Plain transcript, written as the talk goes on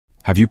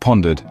Have you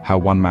pondered how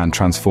one man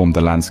transformed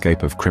the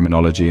landscape of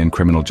criminology and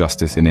criminal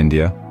justice in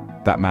India?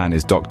 That man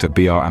is Dr.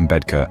 B.R.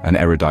 Ambedkar, an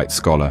erudite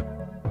scholar.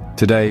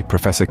 Today,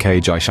 Professor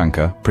K.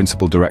 Jaishankar,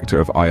 Principal Director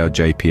of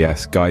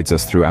IIJPS, guides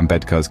us through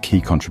Ambedkar's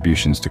key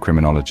contributions to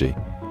criminology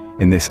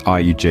in this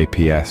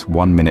IIJPS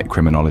 1-Minute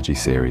Criminology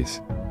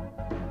series.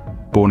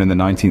 Born in the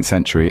 19th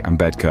century,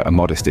 Ambedkar, a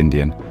modest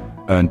Indian,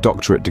 earned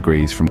doctorate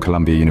degrees from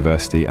Columbia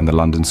University and the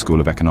London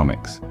School of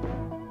Economics.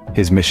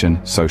 His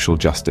mission, social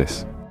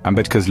justice.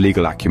 Ambedkar's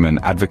legal acumen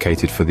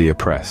advocated for the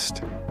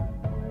oppressed.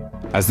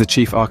 As the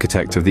chief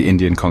architect of the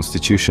Indian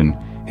Constitution,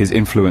 his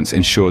influence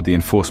ensured the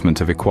enforcement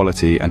of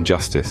equality and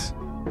justice.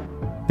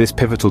 This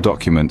pivotal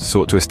document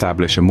sought to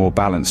establish a more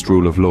balanced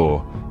rule of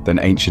law than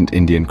ancient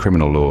Indian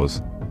criminal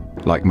laws,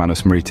 like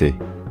Manusmriti.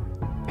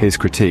 His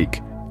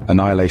critique,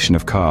 Annihilation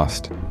of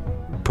Caste,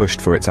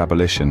 pushed for its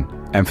abolition,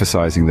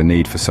 emphasizing the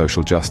need for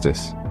social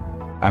justice.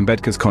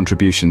 Ambedkar's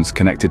contributions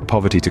connected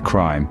poverty to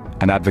crime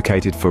and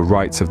advocated for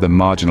rights of the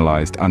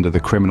marginalized under the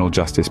criminal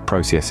justice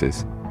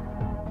processes.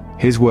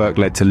 His work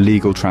led to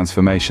legal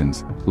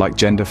transformations, like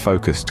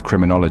gender-focused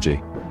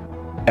criminology.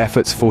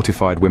 Efforts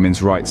fortified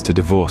women's rights to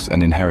divorce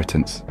and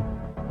inheritance.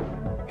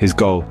 His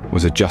goal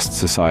was a just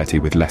society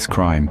with less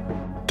crime.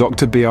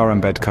 Dr. B.R.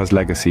 Ambedkar's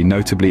legacy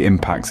notably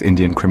impacts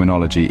Indian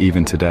criminology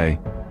even today.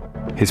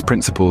 His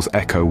principles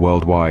echo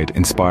worldwide,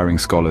 inspiring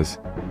scholars.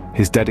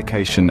 His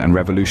dedication and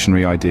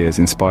revolutionary ideas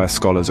inspire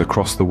scholars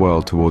across the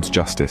world towards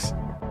justice.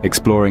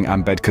 Exploring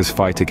Ambedkar's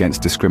fight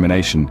against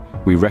discrimination,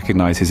 we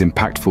recognize his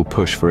impactful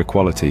push for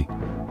equality.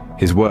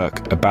 His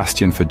work, a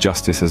bastion for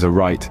justice as a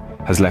right,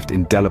 has left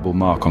indelible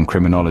mark on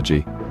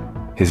criminology.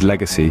 His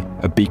legacy,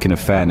 a beacon of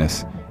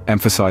fairness,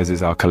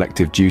 emphasizes our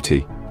collective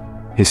duty.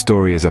 His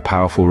story is a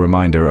powerful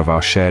reminder of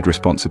our shared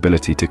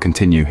responsibility to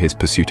continue his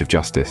pursuit of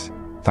justice.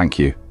 Thank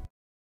you.